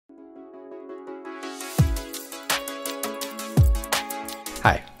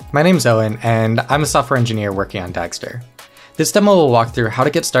My name's Owen, and I'm a software engineer working on Dagster. This demo will walk through how to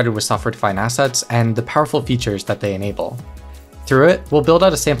get started with software-defined assets and the powerful features that they enable. Through it, we'll build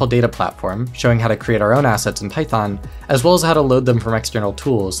out a sample data platform showing how to create our own assets in Python, as well as how to load them from external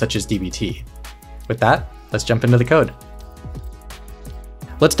tools such as dbt. With that, let's jump into the code.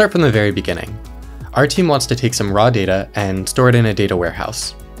 Let's start from the very beginning. Our team wants to take some raw data and store it in a data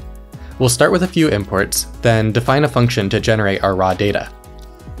warehouse. We'll start with a few imports, then define a function to generate our raw data.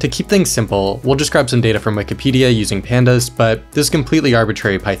 To keep things simple, we'll just grab some data from Wikipedia using pandas, but this is completely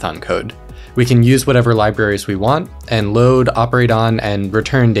arbitrary Python code. We can use whatever libraries we want, and load, operate on, and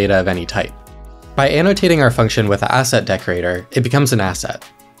return data of any type. By annotating our function with the asset decorator, it becomes an asset.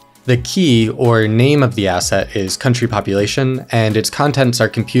 The key, or name of the asset, is country population, and its contents are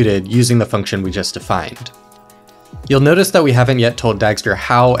computed using the function we just defined. You'll notice that we haven't yet told Dagster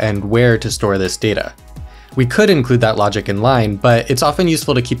how and where to store this data. We could include that logic in line, but it's often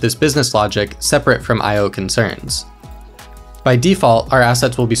useful to keep this business logic separate from I/O concerns. By default, our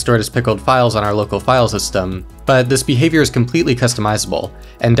assets will be stored as pickled files on our local file system, but this behavior is completely customizable,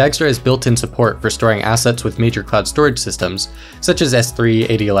 and Dagster has built-in support for storing assets with major cloud storage systems, such as S3,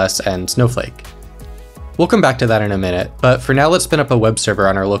 ADLS, and Snowflake. We'll come back to that in a minute, but for now let's spin up a web server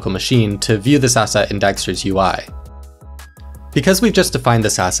on our local machine to view this asset in Dagster's UI. Because we've just defined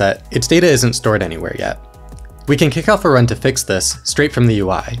this asset, its data isn't stored anywhere yet. We can kick off a run to fix this straight from the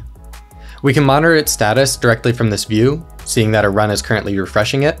UI. We can monitor its status directly from this view, seeing that a run is currently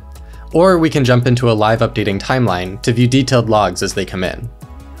refreshing it, or we can jump into a live updating timeline to view detailed logs as they come in.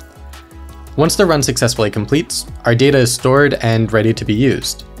 Once the run successfully completes, our data is stored and ready to be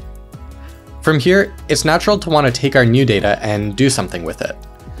used. From here, it's natural to want to take our new data and do something with it.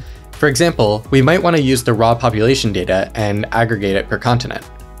 For example, we might want to use the raw population data and aggregate it per continent.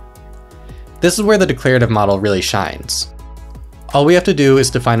 This is where the declarative model really shines. All we have to do is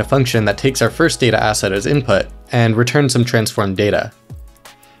define a function that takes our first data asset as input and returns some transformed data.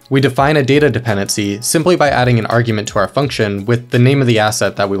 We define a data dependency simply by adding an argument to our function with the name of the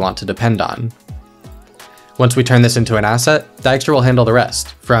asset that we want to depend on. Once we turn this into an asset, Dagster will handle the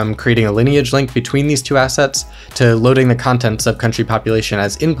rest, from creating a lineage link between these two assets to loading the contents of country population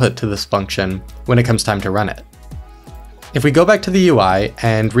as input to this function when it comes time to run it. If we go back to the UI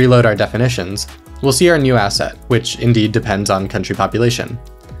and reload our definitions, we'll see our new asset, which indeed depends on country population.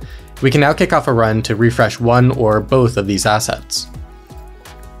 We can now kick off a run to refresh one or both of these assets.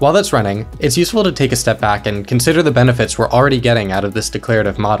 While that's running, it's useful to take a step back and consider the benefits we're already getting out of this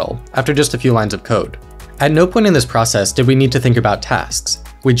declarative model after just a few lines of code. At no point in this process did we need to think about tasks.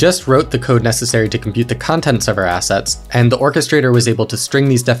 We just wrote the code necessary to compute the contents of our assets, and the orchestrator was able to string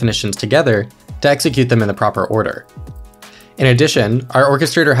these definitions together to execute them in the proper order. In addition, our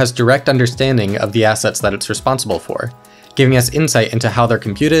orchestrator has direct understanding of the assets that it's responsible for, giving us insight into how they're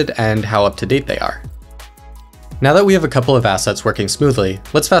computed and how up to date they are. Now that we have a couple of assets working smoothly,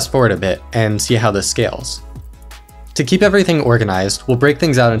 let's fast forward a bit and see how this scales. To keep everything organized, we'll break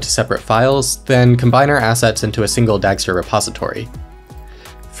things out into separate files, then combine our assets into a single Dagster repository.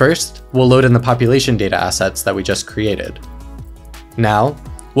 First, we'll load in the population data assets that we just created. Now,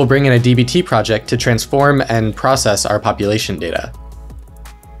 we'll bring in a dbt project to transform and process our population data.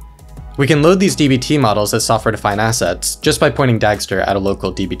 We can load these dbt models as software-defined assets just by pointing Dagster at a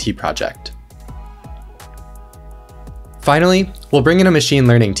local dbt project. Finally, we'll bring in a machine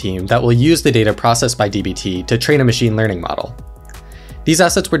learning team that will use the data processed by dbt to train a machine learning model. These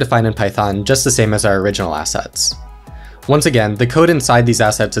assets were defined in Python just the same as our original assets. Once again, the code inside these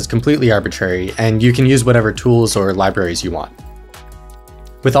assets is completely arbitrary, and you can use whatever tools or libraries you want.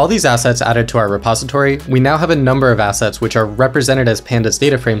 With all these assets added to our repository, we now have a number of assets which are represented as pandas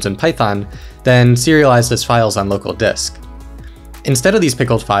data frames in Python, then serialized as files on local disk. Instead of these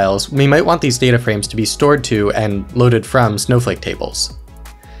pickled files, we might want these data frames to be stored to and loaded from Snowflake tables.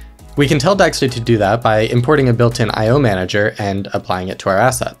 We can tell Dagster to do that by importing a built-in I/O manager and applying it to our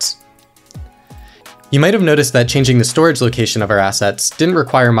assets. You might have noticed that changing the storage location of our assets didn't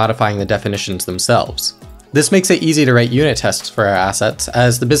require modifying the definitions themselves. This makes it easy to write unit tests for our assets,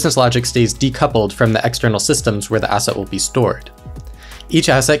 as the business logic stays decoupled from the external systems where the asset will be stored. Each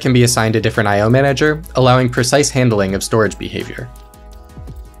asset can be assigned a different I/O manager, allowing precise handling of storage behavior.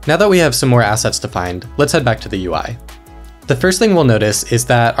 Now that we have some more assets defined, let's head back to the UI. The first thing we'll notice is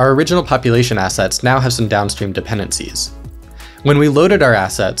that our original population assets now have some downstream dependencies. When we loaded our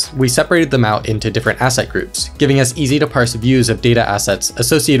assets, we separated them out into different asset groups, giving us easy to parse views of data assets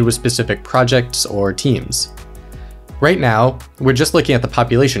associated with specific projects or teams. Right now, we're just looking at the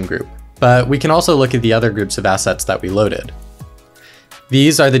population group, but we can also look at the other groups of assets that we loaded.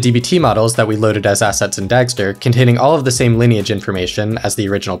 These are the DBT models that we loaded as assets in Dagster, containing all of the same lineage information as the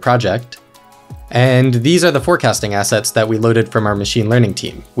original project. And these are the forecasting assets that we loaded from our machine learning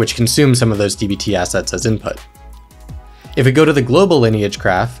team, which consume some of those DBT assets as input. If we go to the global lineage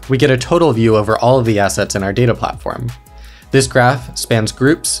graph, we get a total view over all of the assets in our data platform. This graph spans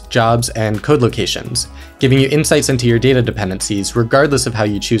groups, jobs, and code locations, giving you insights into your data dependencies regardless of how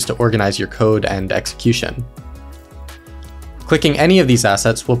you choose to organize your code and execution. Clicking any of these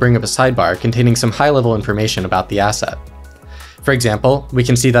assets will bring up a sidebar containing some high-level information about the asset. For example, we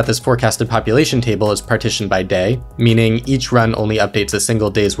can see that this forecasted population table is partitioned by day, meaning each run only updates a single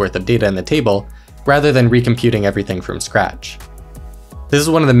day's worth of data in the table, rather than recomputing everything from scratch. This is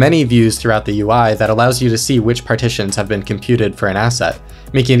one of the many views throughout the UI that allows you to see which partitions have been computed for an asset,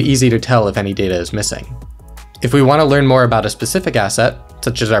 making it easy to tell if any data is missing. If we want to learn more about a specific asset,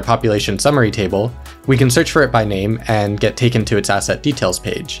 such as our population summary table, we can search for it by name and get taken to its asset details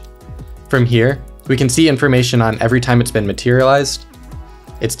page. From here, we can see information on every time it's been materialized,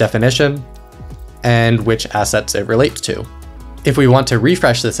 its definition, and which assets it relates to. If we want to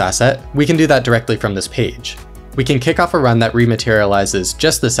refresh this asset, we can do that directly from this page. We can kick off a run that rematerializes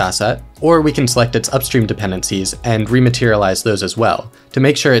just this asset, or we can select its upstream dependencies and rematerialize those as well, to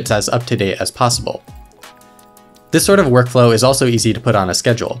make sure it's as up-to-date as possible. This sort of workflow is also easy to put on a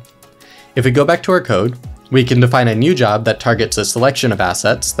schedule. If we go back to our code, we can define a new job that targets a selection of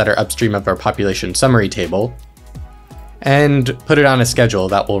assets that are upstream of our population summary table, and put it on a schedule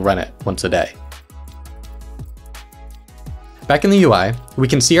that will run it once a day. Back in the UI, we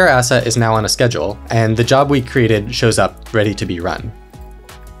can see our asset is now on a schedule, and the job we created shows up ready to be run.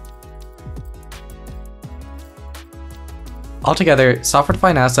 Altogether,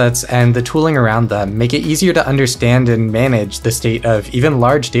 software-defined assets and the tooling around them make it easier to understand and manage the state of even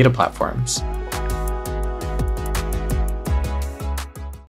large data platforms.